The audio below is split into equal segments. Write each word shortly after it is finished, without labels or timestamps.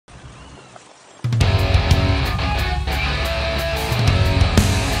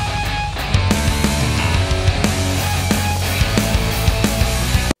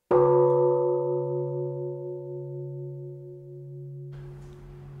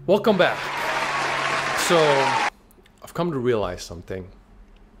Welcome back. So, I've come to realize something,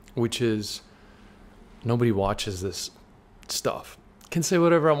 which is nobody watches this stuff. I can say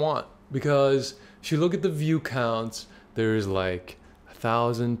whatever I want because if you look at the view counts, there's like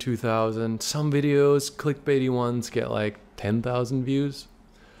 1,000, 2,000. Some videos, clickbaity ones, get like 10,000 views.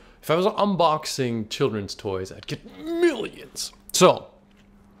 If I was unboxing children's toys, I'd get millions. So,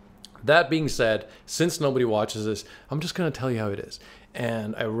 that being said, since nobody watches this, I'm just going to tell you how it is.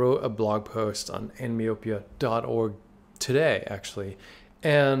 And I wrote a blog post on endmyopia.org today, actually.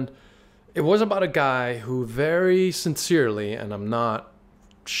 And it was about a guy who very sincerely, and I'm not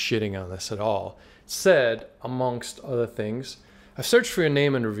shitting on this at all, said, amongst other things, I've searched for your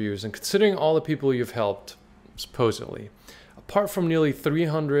name in reviews, and considering all the people you've helped, supposedly, apart from nearly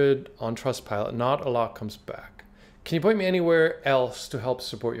 300 on Trustpilot, not a lot comes back. Can you point me anywhere else to help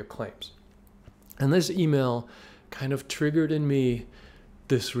support your claims? And this email kind of triggered in me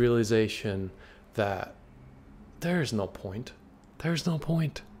this realization that there's no point. There's no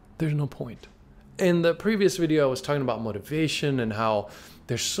point. There's no point. In the previous video, I was talking about motivation and how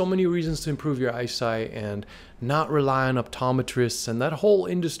there's so many reasons to improve your eyesight and not rely on optometrists and that whole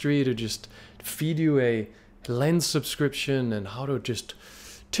industry to just feed you a lens subscription and how to just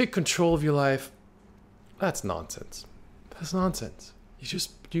take control of your life. That's nonsense. That's nonsense. You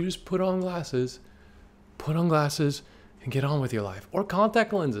just put on glasses and get on with your life. Or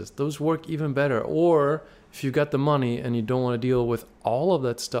contact lenses. Those work even better. Or if you got the money and you don't want to deal with all of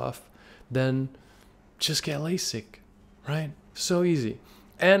that stuff, then just get LASIK, right? So easy.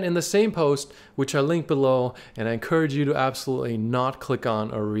 And in the same post, which I link below, and I encourage you to absolutely not click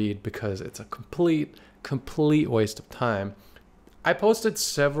on or read because it's a complete waste of time. I posted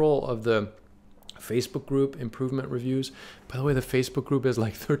several of the Facebook group improvement reviews. By the way, the Facebook group has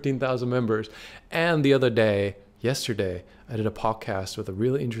like 13,000 members. And the other day, yesterday, I did a podcast with a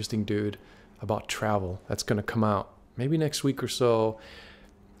really interesting dude about travel. That's going to come out maybe next week or so.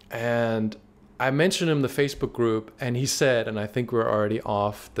 And I mentioned him the Facebook group, and he said, and I think we're already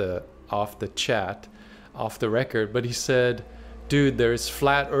off the chat, off the record, but he said, dude, there's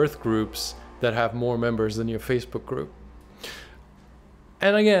flat earth groups that have more members than your Facebook group.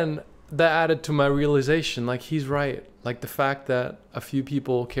 And again, that added to my realization, like he's right. Like the fact that a few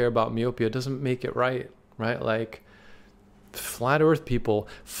people care about myopia doesn't make it right? Like flat earth people,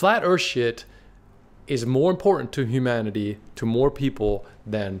 flat earth shit is more important to humanity, to more people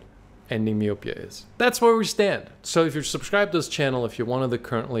than ending myopia is. That's where we stand. So if you're subscribed to this channel, if you're one of the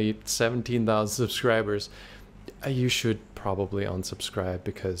currently 17,000 subscribers, you should probably unsubscribe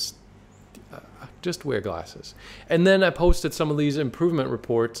because just wear glasses. And then I posted some of these improvement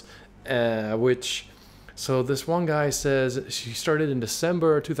reports, so this one guy says she started in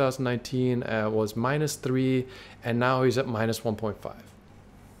December 2019, was -3, and now he's at -1.5.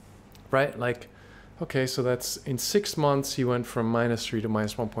 Right? Like, okay, so that's in 6 months, he went from -3 to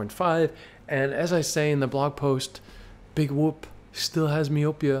 -1.5. And as I say in the blog post, big whoop, still has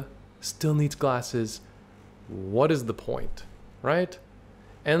myopia, still needs glasses. What is the point, right?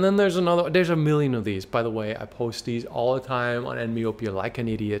 And then there's a million of these. By the way, I post these all the time on Endmyopia like an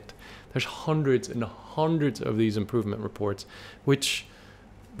idiot. There's hundreds and hundreds of these improvement reports, which,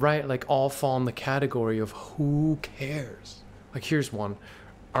 right, like all fall in the category of who cares? Like here's one,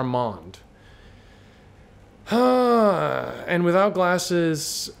 Armand. And without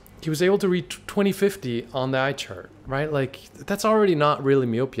glasses, he was able to read 20/50 on the eye chart, right? Like that's already not really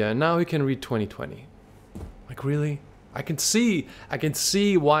myopia, and now he can read 20/20. Like really? I can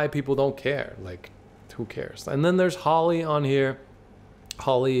see why people don't care. Like, who cares? And then there's Holly on here.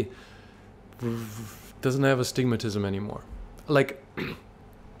 Holly doesn't have astigmatism anymore. Like,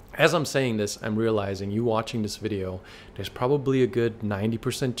 as I'm saying this, I'm realizing you watching this video, there's probably a good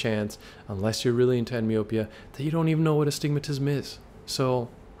 90% chance, unless you're really into myopia, that you don't even know what astigmatism is. So,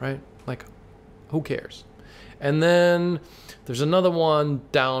 right? Like, who cares? And then there's another one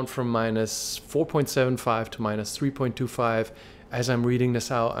down from -4.75 to -3.25. As I'm reading this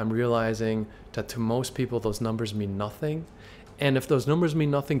out, I'm realizing that to most people, those numbers mean nothing. And if those numbers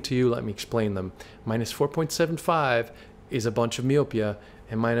mean nothing to you, let me explain them. -4.75 is a bunch of myopia,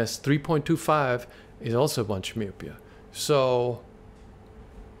 and -3.25 is also a bunch of myopia. So,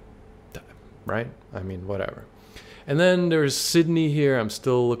 right? I mean, whatever. And then there's Sydney here. I'm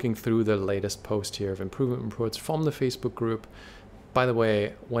still looking through the latest post here of improvement reports from the Facebook group. By the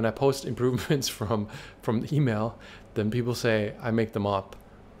way, when I post improvements from the email, then people say I make them up.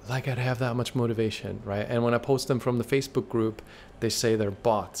 Like I'd have that much motivation, right? And when I post them from the Facebook group, they say they're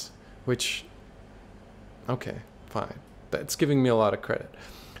bots, which, okay, fine. That's giving me a lot of credit.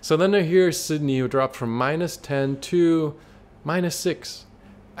 So then here's Sydney, who dropped from -10 to -6.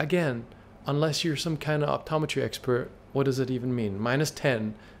 again, unless you're some kind of optometry expert, what does it even mean?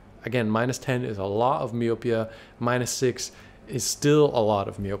 -10, again, -10 is a lot of myopia. -6 is still a lot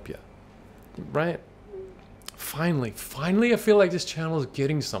of myopia, right? Finally, I feel like this channel is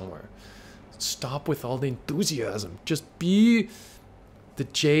getting somewhere. Stop with all the enthusiasm. Just be the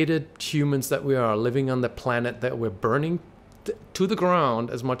jaded humans that we are, living on the planet that we're burning to the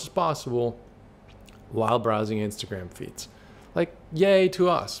ground as much as possible while browsing Instagram feeds. Like, yay to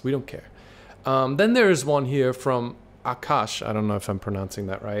us. We don't care. Then there's one here from Akash, I don't know if I'm pronouncing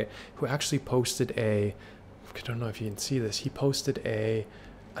that right, who actually posted I don't know if you can see this, he posted an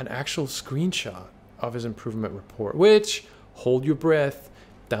actual screenshot of his improvement report, which, hold your breath,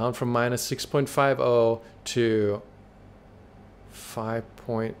 down from -6.50 to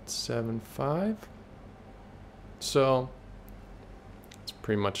 5.75. So it's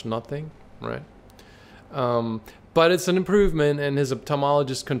pretty much nothing, right? But it's an improvement, and his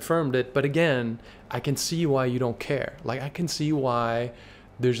ophthalmologist confirmed it. But again, I can see why you don't care. Like, I can see why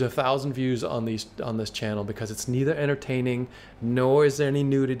there's 1,000 views on this channel, because it's neither entertaining, nor is there any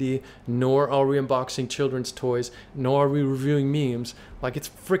nudity, nor are we unboxing children's toys, nor are we reviewing memes. Like, it's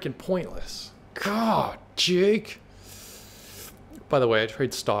freaking pointless. God, Jake. By the way, I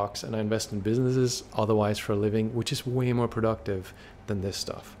trade stocks and I invest in businesses otherwise for a living, which is way more productive than this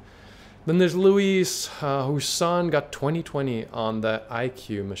stuff. Then there's Luis, whose son got 20/20 on the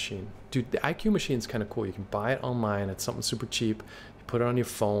IQ machine. Dude, the IQ machine is kind of cool. You can buy it online. It's something super cheap. You put it on your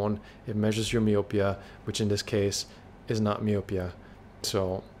phone. It measures your myopia, which in this case is not myopia.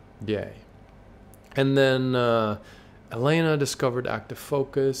 So, yay. And then Elena discovered active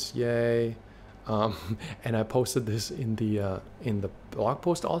focus. Yay. And I posted this in the blog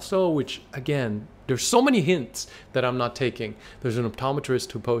post also, which again, there's so many hints that I'm not taking. There's an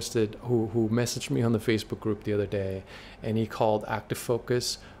optometrist who messaged me on the Facebook group the other day, and he called active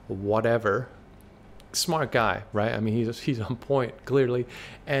focus whatever. Smart guy, right? I mean, he's on point clearly,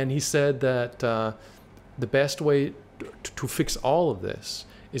 and he said that the best way to fix all of this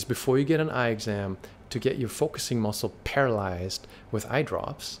is, before you get an eye exam, to get your focusing muscle paralyzed with eye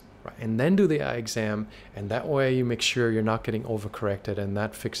drops. Right, and then do the eye exam, and that way you make sure you're not getting overcorrected, and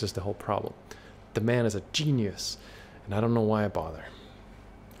that fixes the whole problem. The man is a genius, and I don't know why I bother.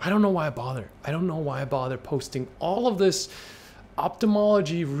 I don't know why I bother posting all of this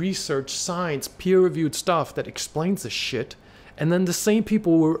ophthalmology research, science, peer-reviewed stuff that explains this shit, and then the same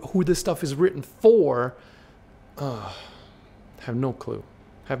people who this stuff is written for have no clue,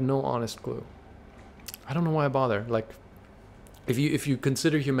 have no honest clue. I don't know why I bother. Like, if you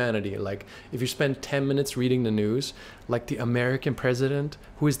consider humanity, like, if you spend 10 minutes reading the news, like the American president,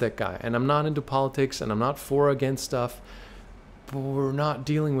 who is that guy? And I'm not into politics, and I'm not for or against stuff, but we're not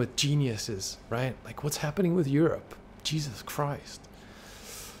dealing with geniuses, right? Like, what's happening with Europe? Jesus Christ.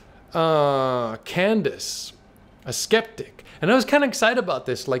 Candace, a skeptic. And I was kind of excited about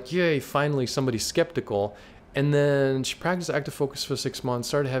this, like, yay, finally somebody's skeptical. And then she practiced active focus for 6 months,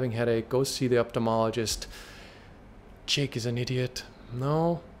 started having headache, goes see the ophthalmologist. Jake is an idiot.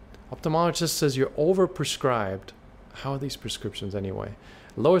 No. Ophthalmologist says you're overprescribed. How are these prescriptions anyway?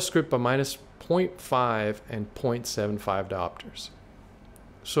 Lower script by -0.5 and 0.75 diopters.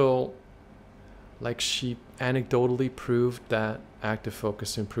 So, like, she anecdotally proved that active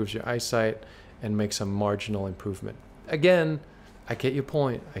focus improves your eyesight and makes a marginal improvement. Again, I get your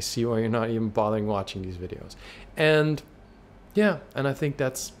point. I see why you're not even bothering watching these videos. And yeah, and I think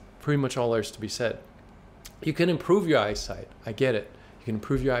that's pretty much all there is to be said. You can improve your eyesight. I get it. You can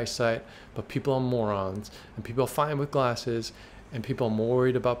improve your eyesight, but people are morons, and people are fine with glasses, and people are more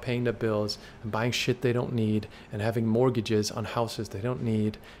worried about paying their bills and buying shit they don't need, and having mortgages on houses they don't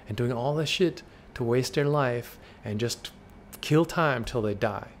need, and doing all this shit to waste their life and just kill time till they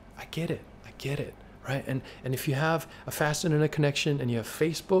die. I get it, right? And if you have a fast internet connection, and you have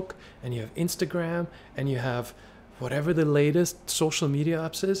Facebook, and you have Instagram, and you have whatever the latest social media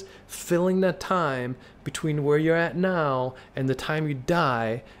apps is, filling that time between where you're at now and the time you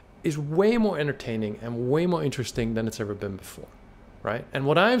die is way more entertaining and way more interesting than it's ever been before, right? And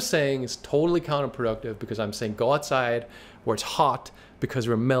what I'm saying is totally counterproductive, because I'm saying go outside where it's hot because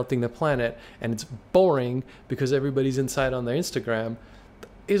we're melting the planet, and it's boring because everybody's inside on their Instagram,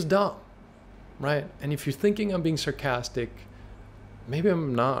 is dumb, right? And if you're thinking I'm being sarcastic, maybe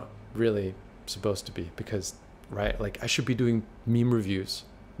I'm not really supposed to be, because right? Like, I should be doing meme reviews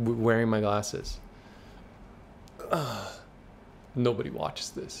wearing my glasses. Nobody watches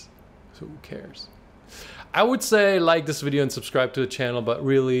this, so who cares? I would say like this video and subscribe to the channel, but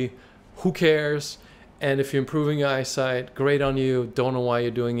really, who cares? And if you're improving your eyesight, great on you. Don't know why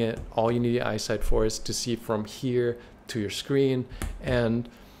you're doing it. All you need your eyesight for is to see from here to your screen, and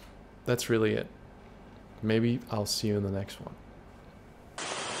that's really it. Maybe I'll see you in the next one.